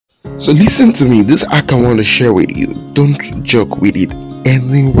So listen to me, this hack I want to share with you. Don't joke with it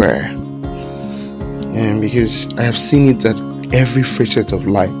anywhere. And because I have seen it at every facet of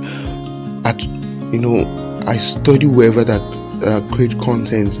life. I study wherever that create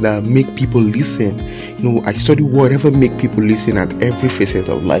content that make people listen. I study whatever make people listen at every facet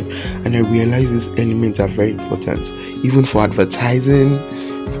of life, and I realize these elements are very important, even for advertising,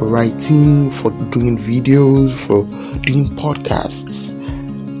 for writing, for doing videos, for doing podcasts.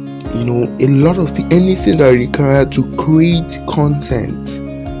 A lot of anything that require to create content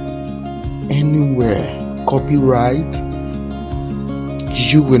anywhere, copyright,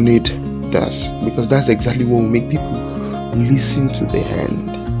 you will need this, because that's exactly what will make people listen to the end.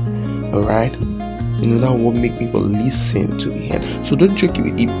 Alright? That will make people listen to the end. So don't joke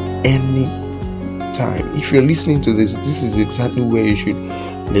with it any time. If you're listening to this is exactly where you should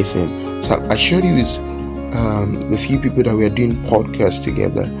listen. So I shared you with the few people that we are doing podcasts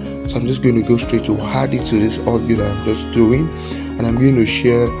together. So I'm just going to go straight to add it to this audio that I'm just doing, and I'm going to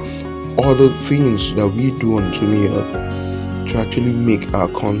share all the things that we do on Tumio to actually make our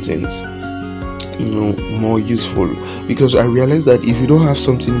content more useful. Because I realize that if you don't have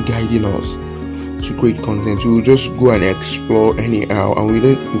something guiding us to create content, we will just go and explore anyhow, and we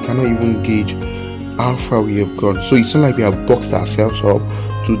cannot even gauge how far we have gone. So it's not like we have boxed ourselves up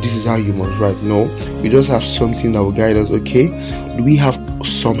to this is how you must write. No, we just have something that will guide us. Okay, do we have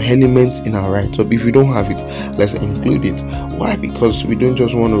some elements in our write-up? If we don't have it, let's include it. Why? Because we don't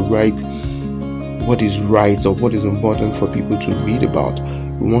just want to write what is right or what is important for people to read about.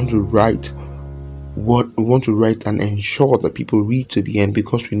 We want to write and ensure that people read to the end,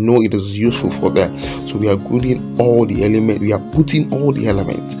 because we know it is useful for them. So we are putting all the elements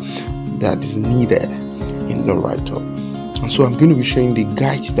that is needed in the write-up. And so I'm going to be sharing the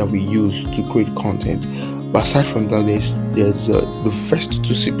guides that we use to create content. But aside from that, there's the first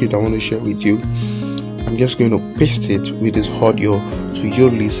two secrets I want to share with you. I'm just going to paste it with this audio so you'll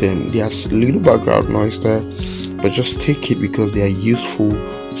listen. There's a little background noise there, but just take it because they are useful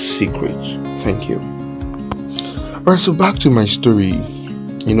secrets. Thank you. Alright, so back to my story.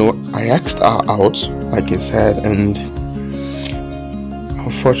 I asked her out, like I said, and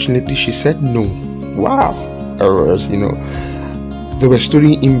unfortunately she said no. Wow. There were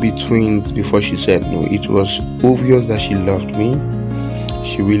stories in between before she said no. It was obvious that she loved me.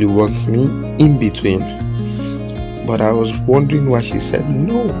 She really wants me in between. But I was wondering why she said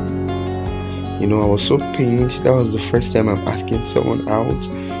no. I was so pained. That was the first time I'm asking someone out.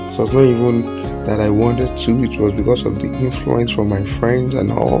 So it was not even that I wanted to. It was because of the influence from my friends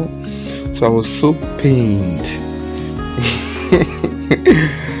and all. So I was so pained.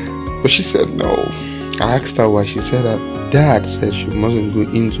 But she said no. I asked her why. She said that dad said she mustn't go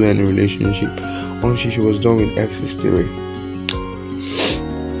into any relationship until she was done with X's theory.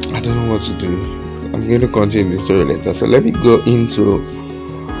 I don't know what to do. I'm going to continue the story later. So let me go into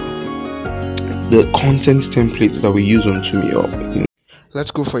the content template that we use on Tumio.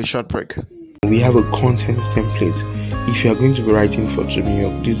 Let's go for a short break. We have a content template. If you are going to be writing for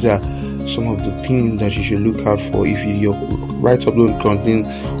Tumio, these are some of the things that you should look out for. If your write-up don't contain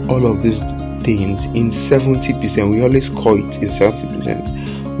all of these things in 70%, we always call it in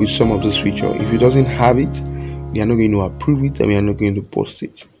 70% with some of those features. If it doesn't have it, we are not going to approve it and we are not going to post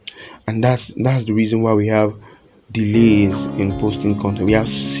it. And that's the reason why we have delays in posting content. We have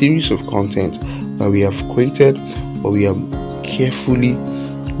series of content that we have created, but we are carefully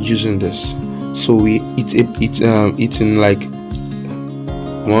using this. So it's in like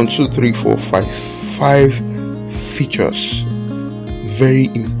 1, 2, 3, 4, 5 features, very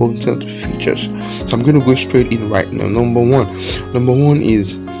important features. So I'm going to go straight in right now. Number one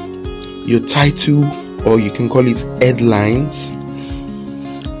is your title, or you can call it headlines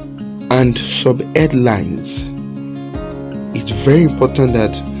and sub-headlines. It's very important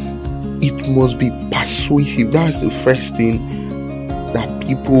that it must be persuasive. That's the first thing that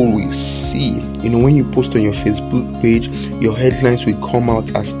people will see. When you post on your Facebook page, your headlines will come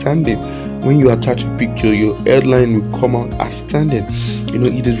out as standing. When you attach a picture, your headline will come out as standing.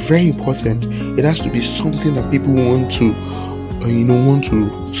 It is very important. It has to be something that people want to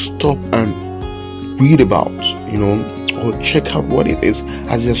stop and read about, or check out what it is.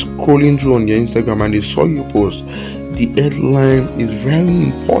 As they're scrolling through on their Instagram and they saw your post, the headline is very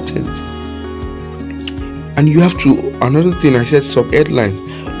important. And you have to, another thing I said, sub-headlines.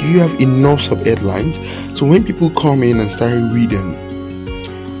 Do you have enough sub-headlines? So when people come in and start reading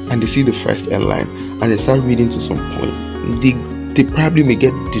and they see the first headline and they start reading to some point, they probably may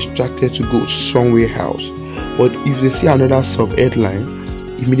get distracted to go somewhere else. But if they see another sub-headline,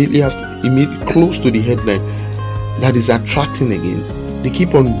 immediately close to the headline that is attracting again, They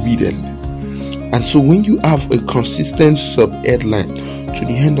keep on reading. And so when you have a consistent sub-headline to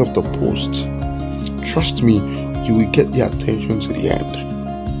the end of the post, trust me, you will get their attention to the end.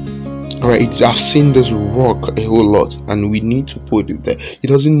 Alright, I've seen this work a whole lot, and we need to put it there. It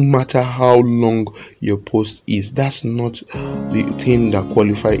doesn't matter how long your post is. That's not the thing that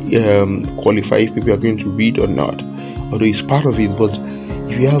qualify if people are going to read or not. Although it's part of it, but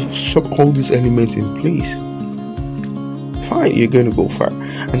if you have all these elements in place, fine, you're going to go far.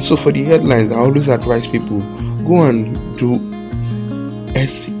 And so for the headlines, I always advise people, go and do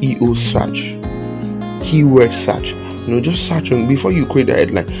SEO search, keyword search. Just search on, before you create the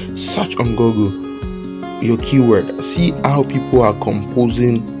headline, search on Google your keyword, see how people are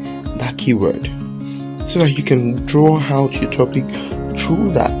composing that keyword, so that you can draw out your topic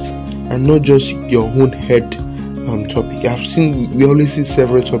through that, and not just your own head topic. We always see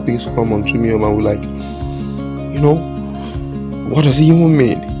several topics come onto me, and we're like, what does it even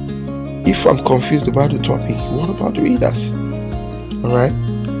mean? If I'm confused about the topic, what about the readers? Alright,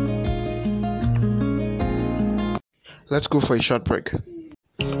 let's go for a short break.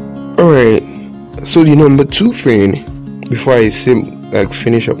 Alright, so the number 2 thing, before I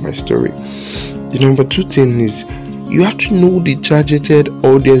finish up my story, the number 2 thing is you have to know the targeted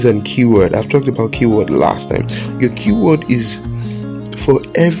audience and keyword. I've talked about keyword last time. Your keyword is, for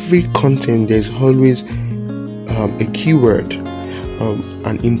every content, there's always a keyword,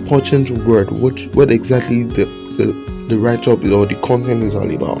 an important word, what exactly the write-up or the content is all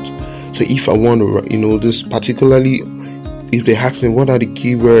about. So if I want to, this particularly, if they ask me what are the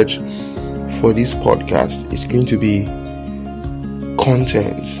keywords for this podcast, it's going to be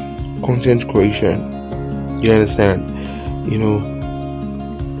content creation. You understand?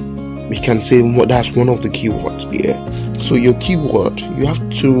 We can say that's one of the keywords. Yeah. So your keyword, you have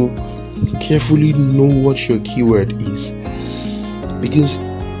to carefully know what your keyword is, because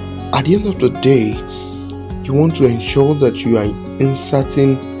at the end of the day, you want to ensure that you are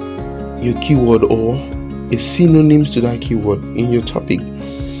inserting your keyword or a synonyms to that keyword in your topic,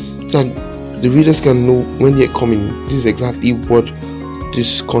 so that the readers can know when they're coming, this is exactly what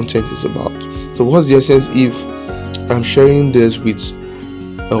this content is about. So what's the essence if I'm sharing this with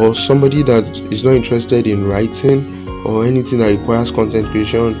somebody that is not interested in writing or anything that requires content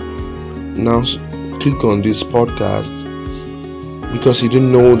creation? Now click on this podcast because you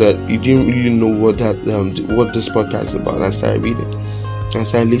didn't really know what this podcast is about, and start reading and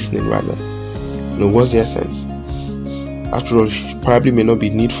start listening rather. What's the essence? After all, it probably may not be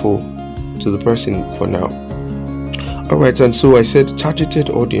needful to the person for now. Alright, and so I said targeted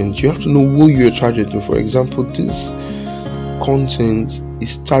audience. You have to know who you're targeting. For example, this content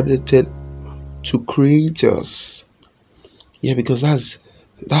is targeted to creators. Yeah, because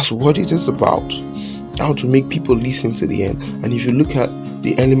that's what it is about. How to make people listen to the end. And if you look at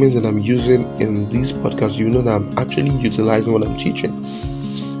the elements that I'm using in this podcast, you know that I'm actually utilizing what I'm teaching.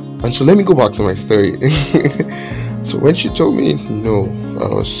 And so let me go back to my story. So when she told me no, I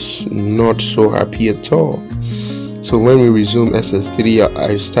was not so happy at all. So when we resumed SS3,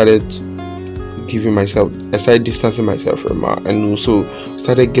 I started distancing myself from her, and also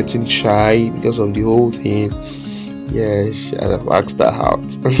started getting shy because of the whole thing. Yeah, she had asked that out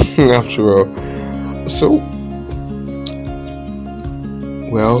after all. So,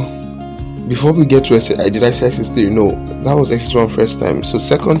 well, before we get to SS, did I say SS3? No, that was SS1 first time. So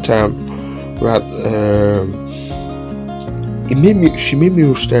second time, she made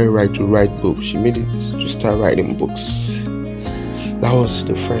me start to write books. She made it to start writing books. That was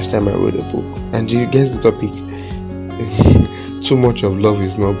the first time I wrote a book. And you get the topic. Too much of love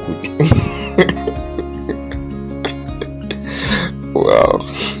is not good. Wow.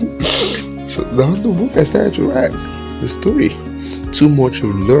 So that was the book I started to write. The story. Too much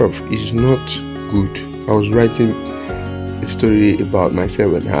of love is not good. I was writing a story about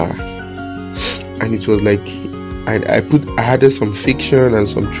myself and her. And it was like I added some fiction and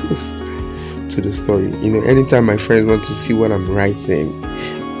some truth to the story. Anytime my friends want to see what I'm writing,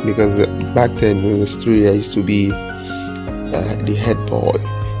 because back then in the story I used to be the head boy,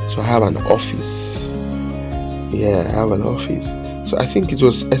 so I have an office. Yeah, I have an office. So I think it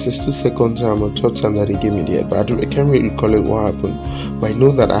was SS2 second time or third time that they gave me the head, but I can't really recall it what happened. But I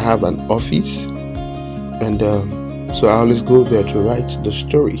know that I have an office, and so I always go there to write the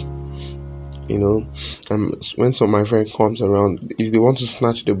story. And when some of my friends comes around, if they want to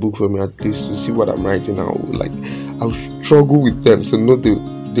snatch the book from me, at least to see what I'm writing, I'll struggle with them. So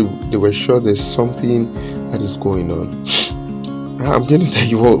they were sure there's something that is going on. I'm going to tell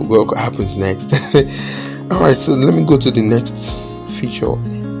you what happens next. Alright, so let me go to the next feature.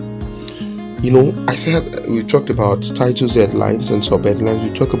 I said we talked about titles, headlines, and sub-headlines.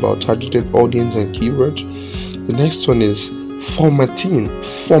 We talked about targeted audience and keywords. The next one is formatting.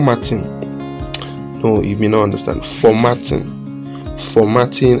 No, you may not understand. Formatting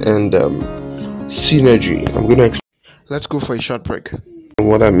and synergy. I'm going to explain. Let's go for a short break.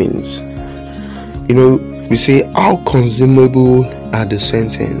 What that means, we say how consumable are the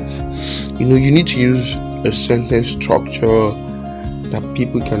sentence. You need to use a sentence structure that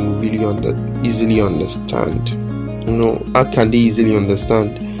people can really easily understand. How can they easily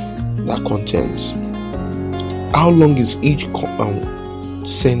understand that content? How long is each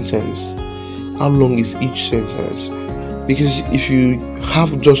sentence? How long is each sentence? Because if you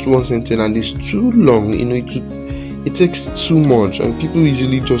have just one sentence and it's too long, it takes too much and people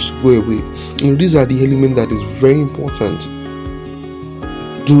easily just go away. These are the elements that is very important.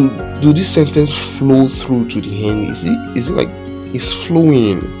 Do this sentence flow through to the end? Is it like it's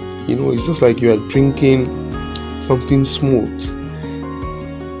flowing? It's just like you are drinking something smooth.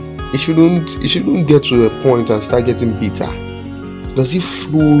 It shouldn't get to a point and start getting bitter. Does it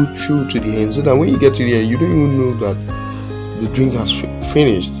flow through to the end so that when you get to the end, you don't even know that the drink has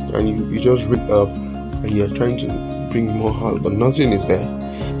finished and you just wake up and you are trying to bring more out, but nothing is there.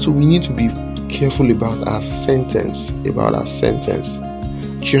 So we need to be careful about our sentence. Do you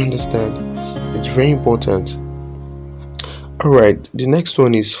understand? It's very important. Alright, the next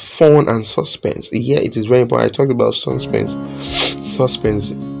one is fun and suspense. Yeah, it is very important. I talked about suspense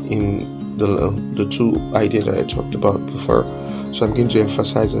in the two ideas that I talked about before. So I'm going to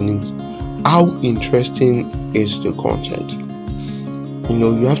emphasize on it. How interesting is the content?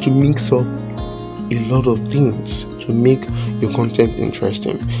 You have to mix up a lot of things to make your content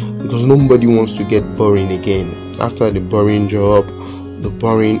interesting, because nobody wants to get boring again after the boring job, the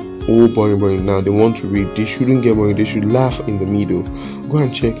boring. Now they want to read. They shouldn't get boring. They should laugh in the middle. Go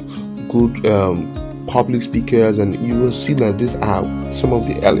and check good public speakers and you will see that these are some of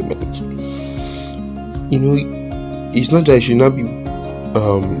the elements. It's not that it should not be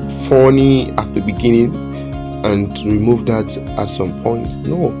funny at the beginning and remove that at some point.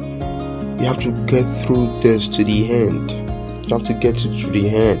 No, you have to get through this to the end. You have to get it to the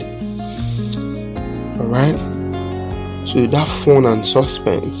end. Alright? So that fun and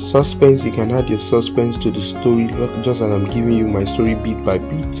suspense, you can add your suspense to the story, just as I'm giving you my story beat by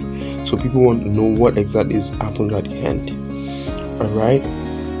beat, so people want to know what exactly is happening at the end. Alright?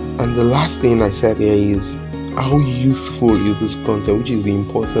 And the last thing I said here is how useful is this content, which is the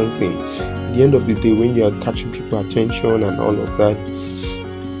important thing. At the end of the day, when you are catching people's attention and all of that,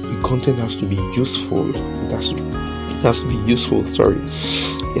 the content has to be useful. It has to be useful.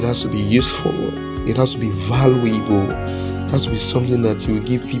 It has to be useful. It has to be valuable. It has to be something that you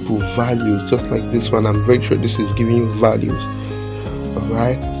give people values, just like this one. I'm very sure this is giving you values.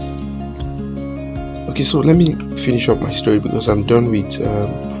 Alright? Okay, so let me finish up my story because I'm done with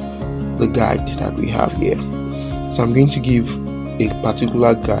the guide that we have here. So I'm going to give a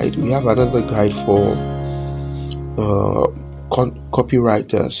particular guide. We have another guide for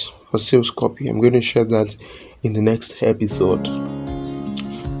copywriters, for sales copy. I'm going to share that in the next episode.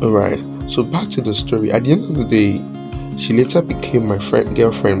 Alright, so back to the story. At the end of the day, she later became my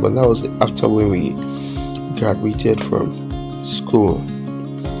girlfriend, but that was after when we graduated from school.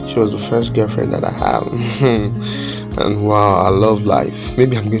 She was the first girlfriend that I had. And wow, I love life.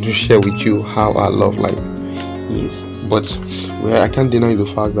 Maybe I'm going to share with you how I love life is. But I can't deny the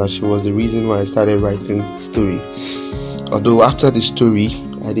fact that she was the reason why I started writing story. Although after the story,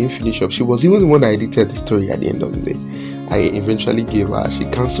 I didn't finish up. She was even the one that edited the story at the end of the day. I eventually gave her. She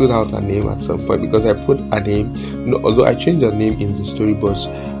cancelled out her name at some point because I put her name. Although I changed her name in the story, but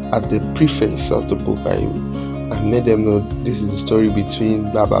at the preface of the book, I made them know this is the story between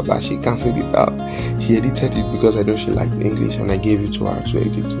blah blah blah. She cancelled it out. She edited it because I know she liked English, and I gave it to her to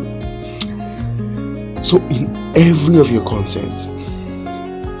edit it. So in every of your content,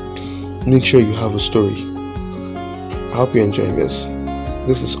 make sure you have a story. I hope you're enjoying this.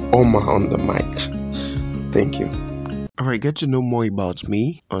 This is Omar on the mic. Thank you. Alright, get to know more about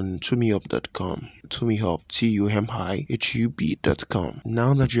me on TumiHub.com. TumiHub, TumiHub.com.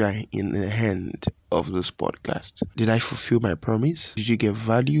 Now that you are in the hand of this podcast, did I fulfill my promise? Did you get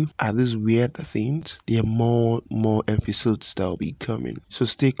value? Are these weird things? There are more episodes that will be coming. So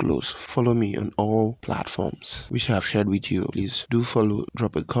stay close. Follow me on all platforms, which I have shared with you. Please do follow,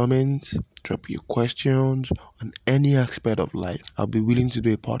 drop a comment, drop your questions on any aspect of life. I'll be willing to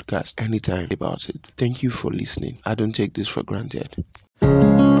do a podcast anytime about it. Thank you for listening. I don't take this for granted.